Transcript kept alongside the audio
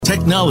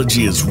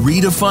technology is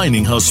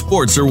redefining how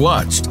sports are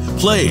watched,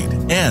 played,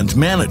 and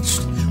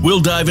managed.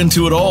 We'll dive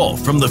into it all,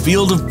 from the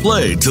field of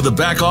play to the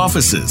back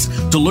offices,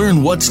 to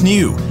learn what's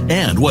new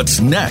and what's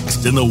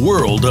next in the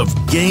world of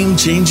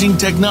game-changing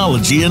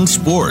technology in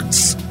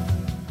sports.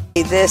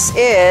 This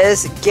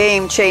is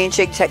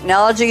Game-Changing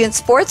Technology in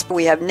Sports.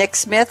 We have Nick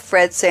Smith,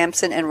 Fred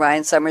Sampson, and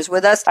Ryan Summers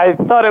with us. I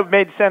thought it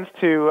made sense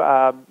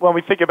to, when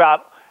we think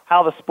about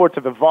how the sports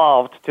have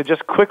evolved, to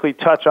just quickly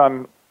touch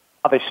on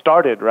how they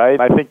started, right?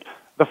 I think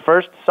the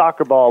first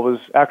soccer ball was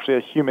actually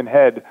a human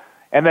head,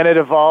 and then it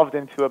evolved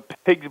into a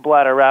pig's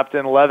bladder wrapped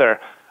in leather.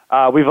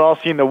 We've all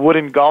seen the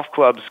wooden golf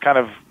clubs kind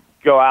of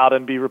go out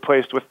and be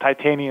replaced with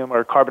titanium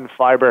or carbon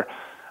fiber.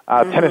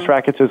 Tennis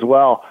rackets as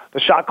well. The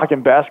shot clock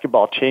in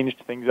basketball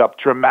changed things up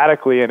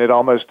dramatically, and it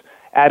almost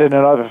added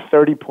another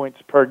 30 points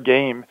per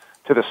game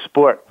to the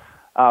sport.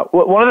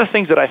 One of the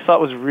things that I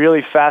thought was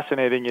really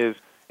fascinating is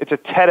it's a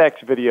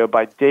TEDx video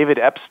by David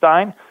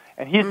Epstein,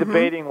 and he's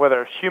debating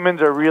whether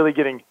humans are really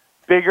getting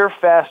bigger,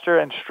 faster,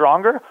 and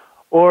stronger,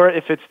 or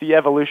if it's the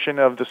evolution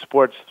of the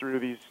sports through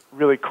these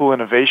really cool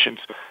innovations.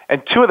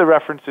 And two of the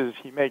references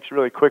he makes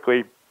really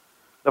quickly,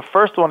 the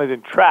first one is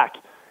in track,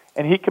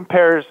 and he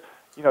compares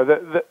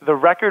the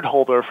record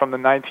holder from the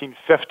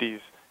 1950s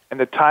and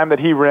the time that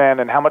he ran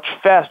and how much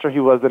faster he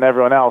was than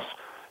everyone else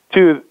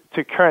to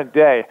current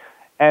day.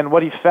 And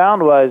what he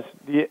found was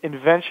the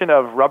invention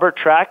of rubber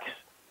tracks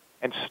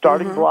and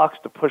starting blocks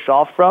to push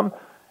off from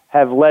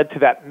have led to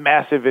that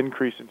massive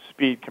increase in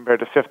speed compared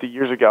to 50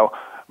 years ago.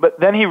 But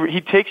then he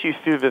takes you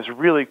through this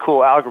really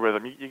cool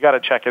algorithm. You got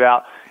to check it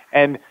out.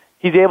 And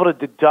he's able to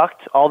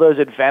deduct all those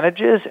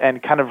advantages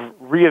and kind of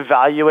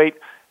reevaluate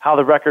how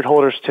the record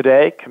holders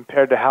today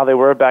compared to how they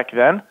were back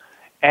then,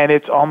 and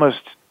it's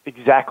almost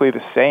exactly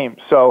the same.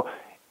 So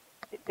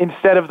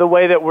instead of the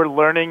way that we're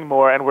learning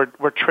more and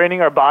we're training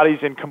our bodies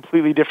in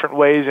completely different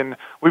ways, and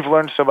we've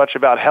learned so much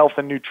about health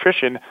and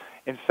nutrition,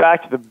 in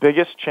fact, the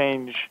biggest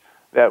change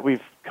that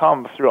we've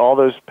come through all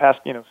those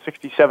past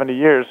 60, 70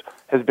 years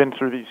has been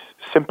through these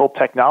simple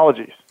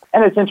technologies.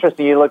 And it's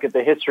interesting, you look at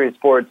the history of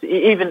sports,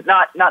 even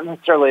not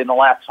necessarily in the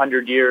last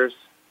 100 years,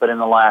 but in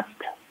the last,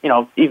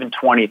 even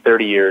 20,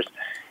 30 years,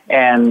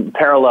 and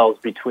parallels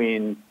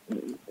between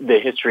the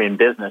history and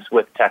business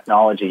with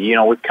technology.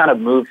 We've kind of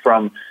moved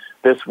from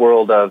this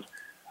world of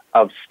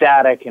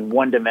static and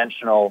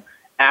one-dimensional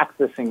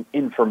accessing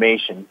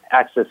information,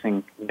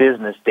 accessing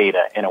business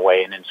data in a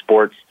way, and in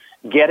sports,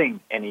 getting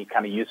any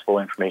kind of useful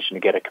information to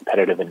get a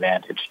competitive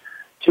advantage,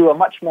 to a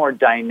much more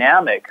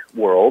dynamic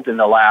world in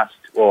the last,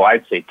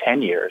 I'd say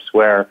 10 years,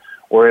 where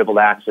we're able to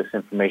access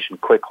information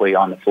quickly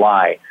on the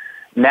fly.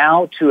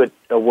 Now to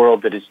a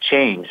world that has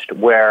changed,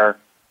 where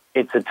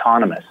it's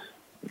autonomous.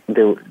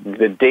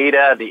 The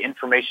data, the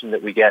information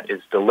that we get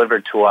is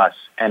delivered to us,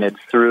 and it's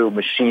through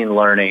machine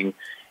learning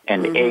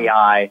and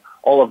AI,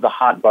 all of the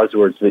hot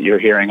buzzwords that you're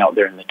hearing out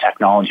there in the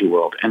technology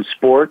world. And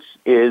sports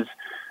is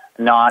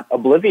not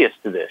oblivious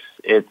to this.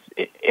 It's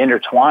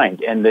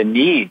intertwined, and the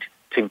need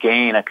to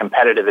gain a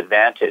competitive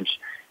advantage,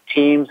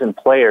 teams and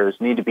players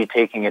need to be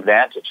taking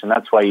advantage, and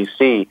that's why you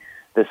see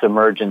this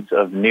emergence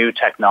of new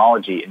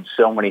technology in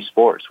so many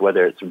sports,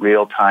 whether it's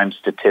real-time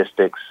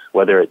statistics,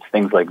 whether it's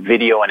things like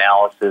video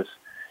analysis,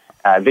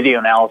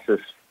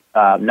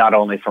 not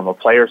only from a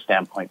player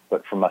standpoint,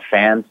 but from a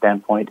fan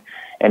standpoint,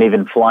 and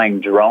even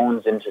flying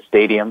drones into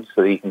stadiums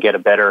so that you can get a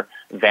better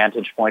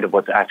vantage point of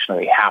what's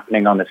actually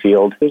happening on the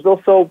field. There's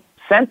also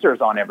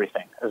sensors on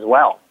everything as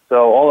well.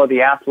 So all of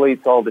the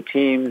athletes, all the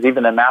teams,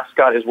 even the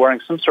mascot is wearing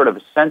some sort of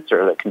a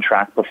sensor that can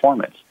track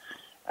performance.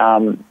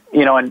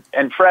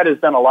 And Fred has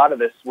done a lot of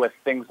this with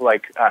things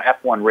like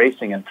F1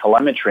 racing and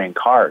telemetry in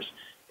cars.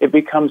 It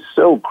becomes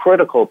so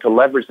critical to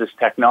leverage this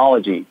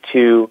technology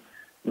to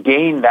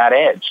gain that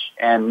edge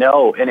and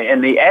know,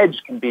 and the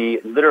edge can be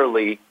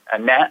literally a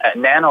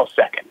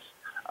nanoseconds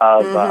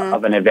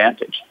of an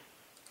advantage.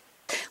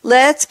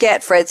 Let's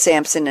get Fred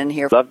Sampson in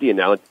here. Love the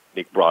analogy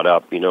Nick brought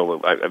up.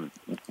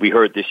 We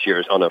heard this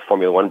year on a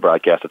Formula One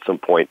broadcast at some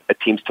point, a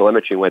team's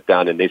telemetry went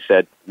down and they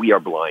said, we are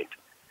blind.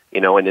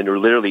 And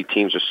then literally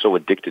teams are so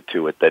addicted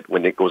to it that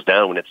when it goes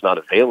down, when it's not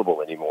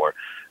available anymore,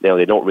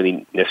 they don't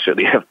really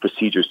necessarily have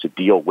procedures to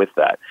deal with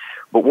that.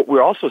 But what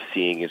we're also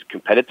seeing is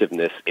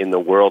competitiveness in the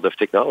world of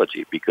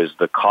technology, because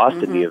the cost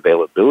and the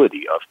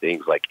availability of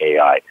things like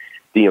AI,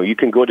 you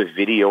can go to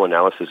video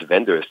analysis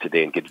vendors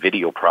today and get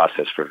video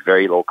processed for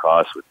very low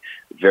cost with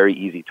very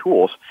easy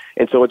tools.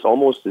 And so it's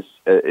almost to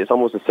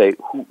say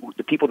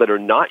the people that are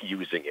not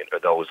using it are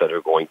those that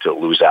are going to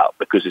lose out,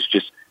 because it's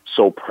just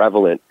so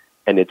prevalent.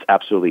 And it's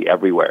absolutely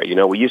everywhere.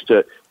 We used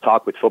to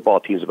talk with football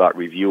teams about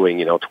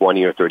reviewing,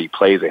 20 or 30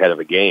 plays ahead of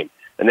a game.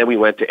 And then we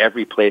went to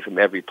every play from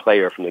every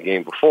player from the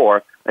game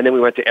before. And then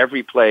we went to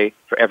every play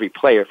for every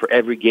player for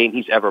every game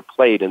he's ever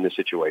played in this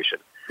situation.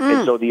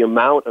 And so the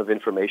amount of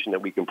information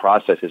that we can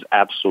process is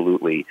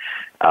absolutely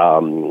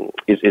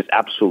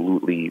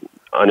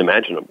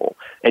unimaginable.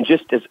 And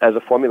just as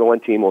a Formula One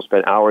team will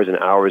spend hours and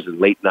hours and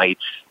late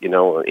nights, in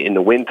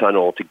the wind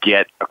tunnel to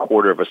get a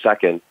quarter of a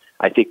second,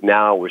 I think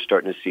now we're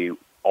starting to see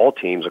all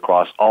teams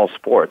across all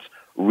sports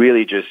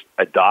really just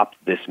adopt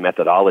this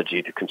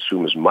methodology to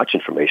consume as much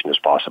information as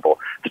possible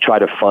to try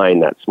to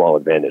find that small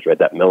advantage, right?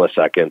 That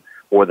millisecond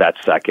or that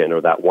second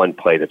or that one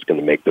play that's going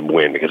to make them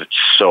win, because it's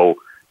so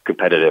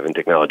competitive and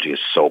technology is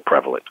so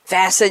prevalent.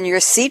 Fasten your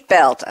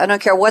seatbelt. I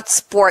don't care what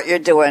sport you're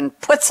doing.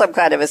 Put some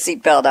kind of a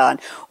seatbelt on.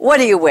 What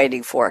are you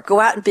waiting for? Go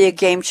out and be a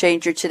game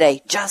changer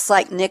today, just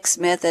like Nick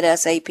Smith at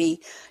SAP,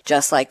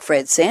 just like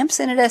Fred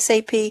Sampson at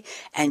SAP,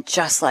 and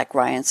just like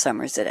Ryan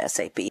Summers at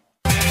SAP.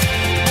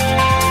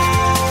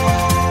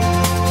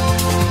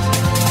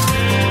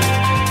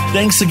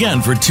 Thanks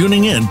again for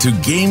tuning in to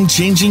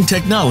Game-Changing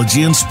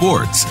Technology in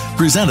Sports,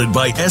 presented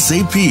by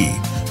SAP,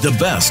 the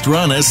best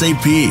run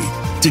SAP.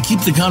 To keep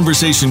the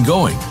conversation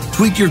going,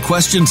 tweet your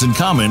questions and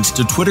comments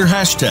to Twitter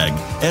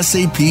 #SAPRADIO.